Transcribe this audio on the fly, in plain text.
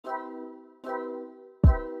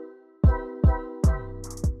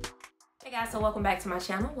Hey guys, so welcome back to my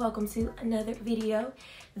channel. Welcome to another video.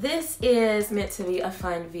 This is meant to be a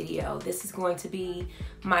fun video. This is going to be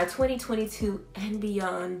my 2022 and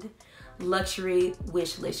beyond luxury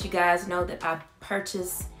wish list. You guys know that I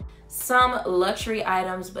purchased some luxury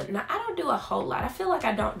items, but I don't do a whole lot. I feel like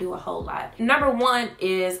I don't do a whole lot. Number one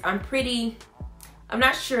is I'm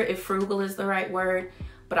not sure if frugal is the right word,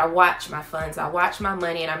 but I watch my funds, I watch my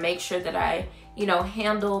money, and I make sure that I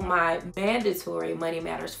handle my mandatory money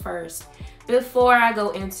matters first before I go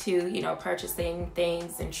into, purchasing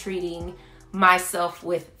things and treating myself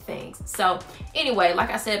with things. So anyway, like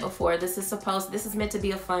I said before, this is meant to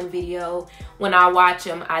be a fun video. When I watch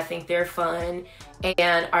them, I think they're fun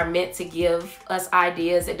and are meant to give us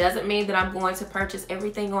ideas. It doesn't mean that I'm going to purchase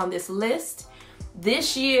everything on this list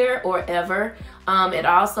this year or ever. It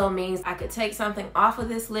also means I could take something off of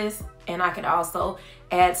this list and I could also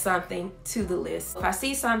add something to the list. If I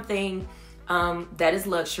see something that is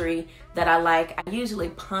luxury that I like, I usually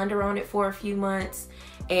ponder on it for a few months,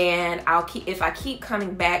 and if I keep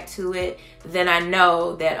coming back to it, then I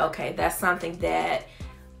know that, okay, that's something that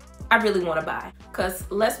I really want to buy. Because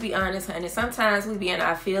let's be honest, honey, sometimes we be in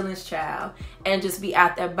our feelings, child, and just be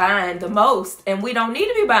out there buying the most, and we don't need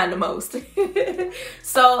to be buying the most.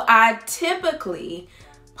 So I typically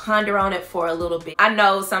ponder on it for a little bit. I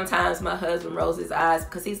know sometimes my husband rolls his eyes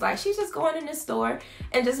because he's like, she's just going in this store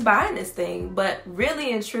and just buying this thing. But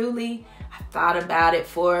really and truly, I thought about it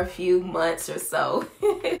for a few months or so.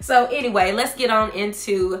 So anyway, let's get on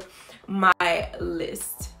into my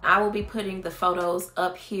list. I will be putting the photos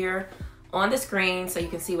up here on the screen so you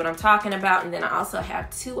can see what I'm talking about, and then I also have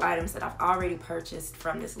two items that I've already purchased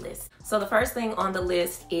from this list. So the first thing on the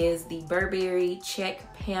list is the Burberry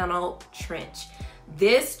check panel trench.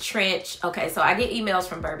 This trench, okay, so I get emails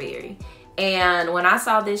from Burberry, and when I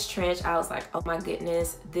saw this trench, I was like, oh my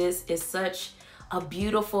goodness, this is such a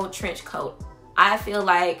beautiful trench coat. I feel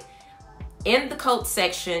like in the coat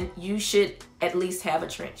section, you should at least have a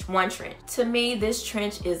trench, one trench. To me, this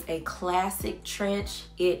trench is a classic trench.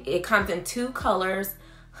 It comes in two colors,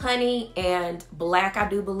 honey and black, I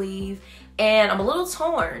do believe. And I'm a little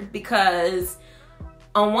torn because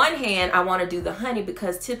on one hand, I want to do the honey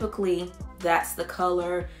because typically that's the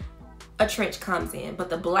color a trench comes in, but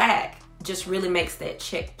the black just really makes that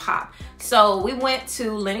check pop. So we went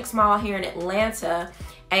to Lenox Mall here in Atlanta,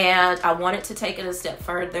 and I wanted to take it a step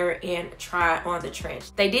further and try on the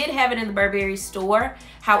trench. They did have it in the Burberry store,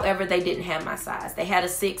 however, they didn't have my size. They had a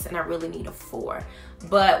 6 and I really need a 4.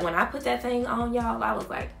 But when I put that thing on, y'all, I was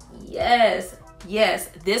like, yes, yes,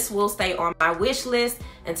 this will stay on my wish list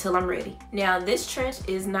until I'm ready. Now, this trench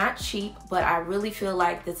is not cheap, but I really feel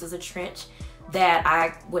like this is a trench that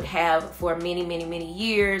I would have for many, many, many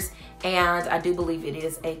years, and I do believe it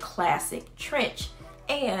is a classic trench,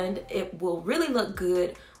 and it will really look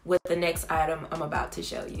good with the next item I'm about to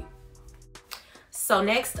show you. So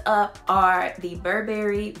next up are the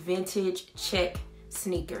Burberry vintage check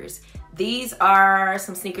sneakers. These are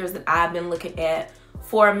some sneakers that I've been looking at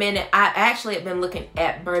for a minute. I actually have been looking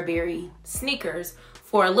at Burberry sneakers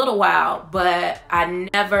for a little while, but I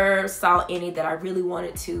never saw any that I really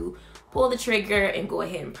wanted to pull the trigger and go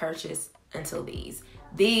ahead and purchase until these.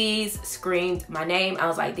 These screamed my name. I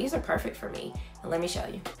was like, these are perfect for me. And let me show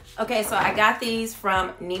you. Okay, so I got these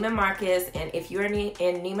from Neiman Marcus, and if you're in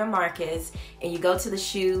Neiman Marcus and you go to the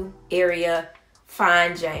shoe area,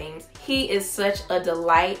 find James. He is such a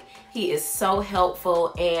delight. He is so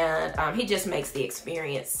helpful, and he just makes the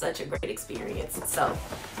experience such a great experience. So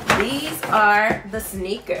these are the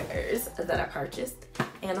sneakers that I purchased,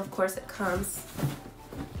 and of course it comes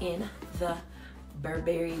in the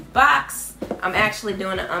Burberry box. I'm actually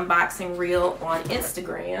doing an unboxing reel on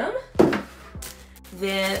Instagram.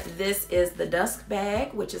 Then this is the dust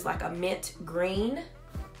bag, which is like a mint green.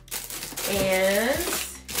 And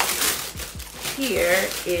here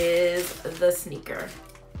is the sneaker.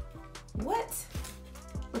 What?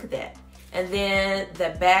 Look at that. And then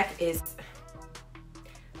the back is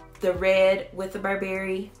the red with the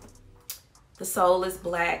Burberry. The sole is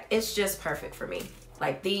black. It's just perfect for me.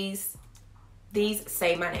 Like these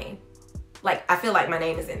say my name. Like I feel like my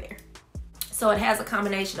name is in there. So it has a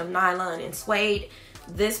combination of nylon and suede.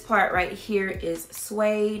 This part right here is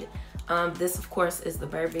suede. This of course is the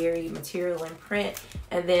Burberry material and print.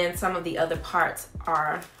 And then some of the other parts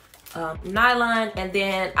are nylon. And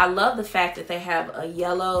then I love the fact that they have a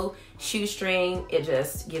yellow shoestring. It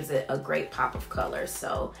just gives it a great pop of color.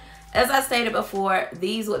 So as I stated before,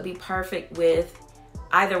 these would be perfect with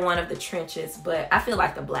either one of the trenches, but I feel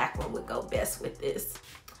like the black one would go best with this.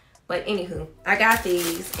 But anywho, I got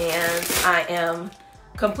these and I am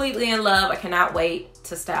completely in love. I cannot wait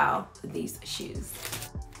to style these shoes.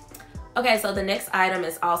 Okay, so the next item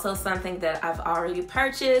is also something that I've already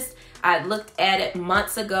purchased. I looked at it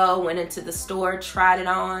months ago, went into the store, tried it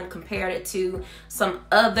on, compared it to some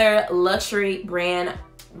other luxury brand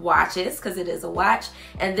watches, because it is a watch.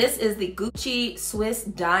 And this is the Gucci Swiss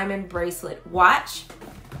Diamond Bracelet watch.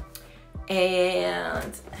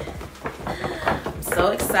 And I'm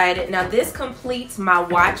so excited. Now this completes my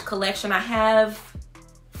watch collection. I have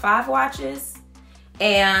 5 watches.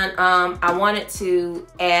 And I wanted to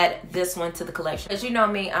add this one to the collection. As you know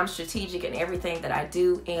me, I'm strategic in everything that I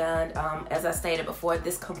do. And as I stated before,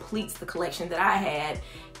 this completes the collection that I had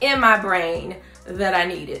in my brain that I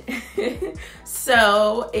needed.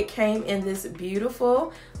 So it came in this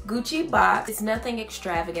beautiful Gucci box. It's nothing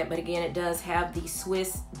extravagant, but again, it does have the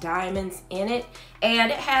Swiss diamonds in it. And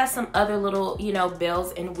it has some other little, you know,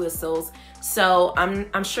 bells and whistles. So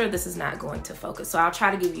I'm sure this is not going to focus. So I'll try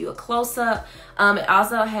to give you a close-up. It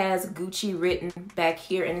also has Gucci written back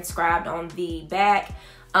here and inscribed on the back.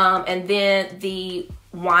 And then the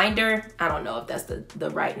winder, I don't know if that's the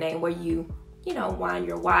right name, where you know, wind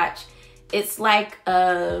your watch. It's like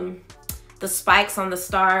the spikes on the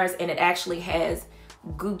stars, and it actually has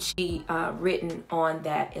Gucci written on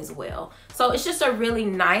that as well. So it's just a really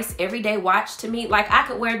nice everyday watch to me. Like, I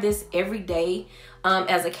could wear this every day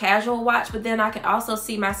as a casual watch, but then I could also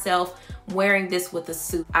see myself wearing this with a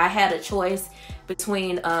suit. I had a choice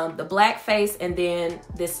between the black face and then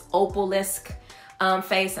this opal-esque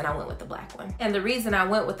face, and I went with the black one. And the reason I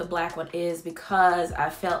went with the black one is because I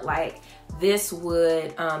felt like this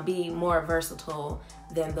would be more versatile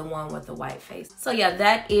than the one with the white face. So yeah,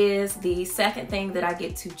 that is the second thing that I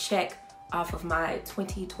get to check off of my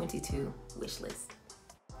 2022 wish list.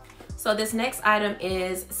 So this next item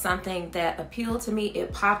is something that appealed to me.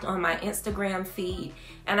 It popped on my Instagram feed,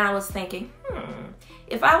 and I was thinking,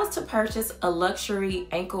 if I was to purchase a luxury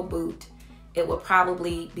ankle boot, it would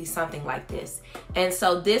probably be something like this. And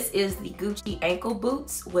so this is the Gucci ankle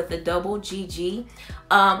boots with the double GG.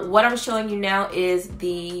 What I'm showing you now is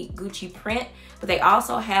the Gucci print, but they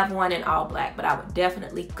also have one in all black, but I would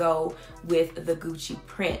definitely go with the Gucci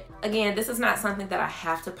print. Again, this is not something that I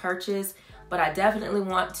have to purchase, but I definitely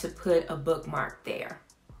want to put a bookmark there.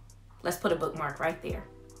 Let's put a bookmark right there.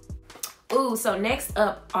 Ooh, so next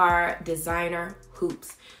up are designer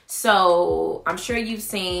hoops. So I'm sure you've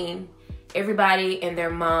seen everybody and their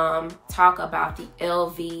mom talk about the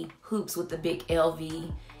LV hoops with the big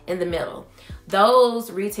LV in the middle.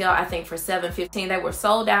 Those retail, I think, for $7.15. They were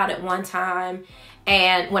sold out at one time,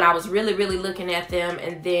 and when I was really looking at them,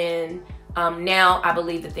 and then now I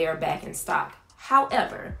believe that they are back in stock.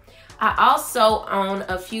 However, I also own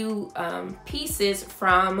a few pieces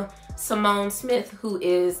from Simone Smith, who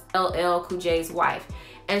is LL Cool J's wife,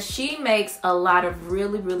 and she makes a lot of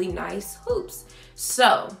really nice hoops.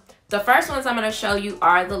 So the first ones I'm going to show you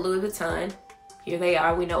are the Louis Vuitton. Here they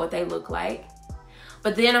are. We know what they look like.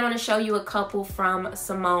 But then I'm going to show you a couple from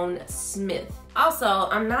Simone Smith. Also,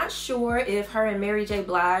 I'm not sure if her and Mary J.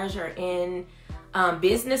 Blige are in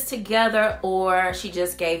business together, or she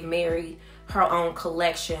just gave Mary her own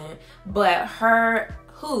collection. But her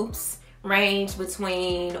hoops range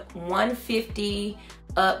between $150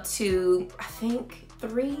 up to, I think,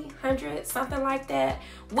 $300, something like that,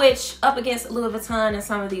 which up against Louis Vuitton and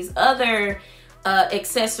some of these other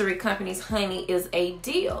accessory companies, honey, is a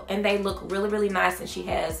deal. And they look really nice, and she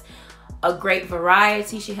has a great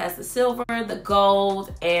variety. She has the silver, the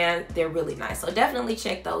gold, and they're really nice. So definitely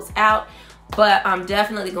check those out, but I'm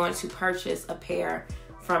definitely going to purchase a pair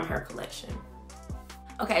from her collection.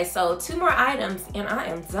 Okay, so 2 more items and I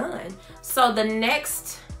am done. So the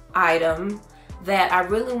next item that I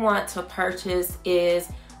really want to purchase is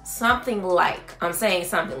something like, I'm saying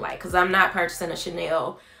something like, because I'm not purchasing a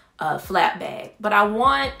Chanel flat bag, but I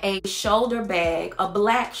want a shoulder bag, a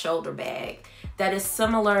black shoulder bag that is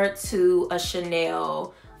similar to a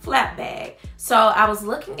Chanel flat bag. So I was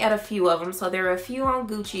looking at a few of them. So there are a few on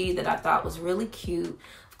Gucci that I thought was really cute.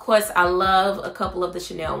 Of course, I love a couple of the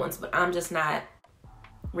Chanel ones, but I'm just not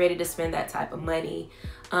ready to spend that type of money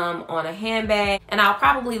on a handbag. And I'll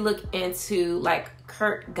probably look into like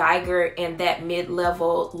Kurt Geiger and that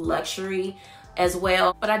mid-level luxury as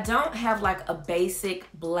well. But I don't have like a basic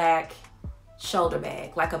black shoulder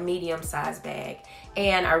bag, like a medium-sized bag.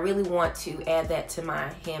 And I really want to add that to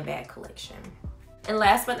my handbag collection. And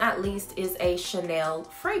last but not least is a Chanel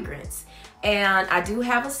fragrance. And I do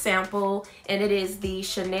have a sample, and it is the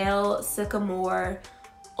Chanel Sycamore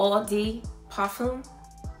Eau de Parfum.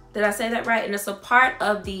 Did I say that right? And it's a part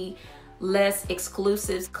of the Less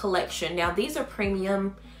Exclusives collection. Now these are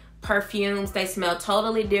premium perfumes. They smell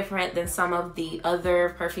totally different than some of the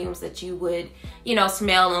other perfumes that you would, you know,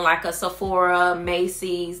 smell in like a Sephora,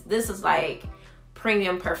 Macy's. This is like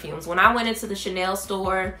premium perfumes. When I went into the Chanel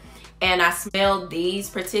store and I smelled these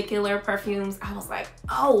particular perfumes, I was like,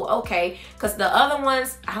 oh, okay. Because the other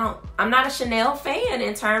ones, I'm not a Chanel fan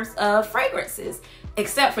in terms of fragrances,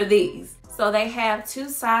 except for these. So they have 2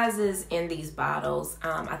 sizes in these bottles.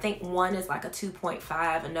 I think one is like a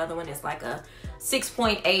 2.5, another one is like a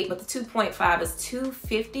 6.8, but the 2.5 is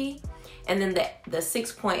 $250. And then the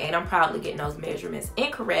 6.8, I'm probably getting those measurements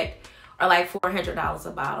incorrect, are like $400 a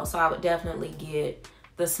bottle. So I would definitely get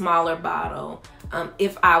the smaller bottle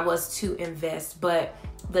if I was to invest. But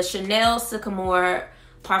the Chanel Sycamore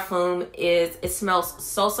Parfum it smells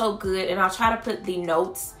so good. And I'll try to put the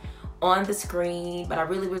notes on the screen, but I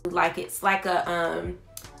really like it. It's like a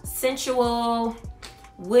sensual,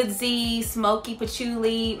 woodsy, smoky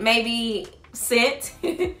patchouli, maybe scent.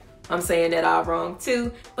 I'm saying that all wrong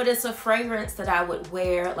too, but it's a fragrance that I would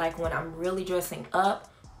wear like when I'm really dressing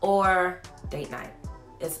up or date night.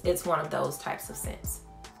 It's one of those types of scents.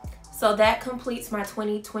 So that completes my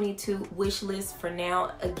 2022 wish list for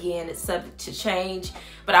now. Again, it's subject to change,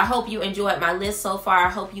 but I hope you enjoyed my list so far. I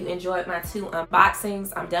hope you enjoyed my 2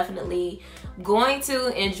 unboxings. I'm definitely going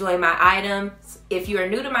to enjoy my items. If you are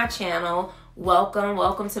new to my channel,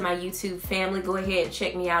 welcome to my YouTube family. Go ahead and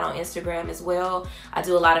check me out on Instagram as well. I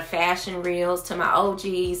do a lot of fashion reels to my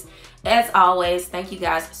OGs. As always, thank you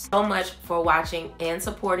guys so much for watching and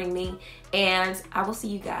supporting me, and I will see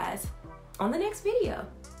you guys on the next video.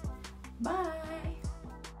 Bye.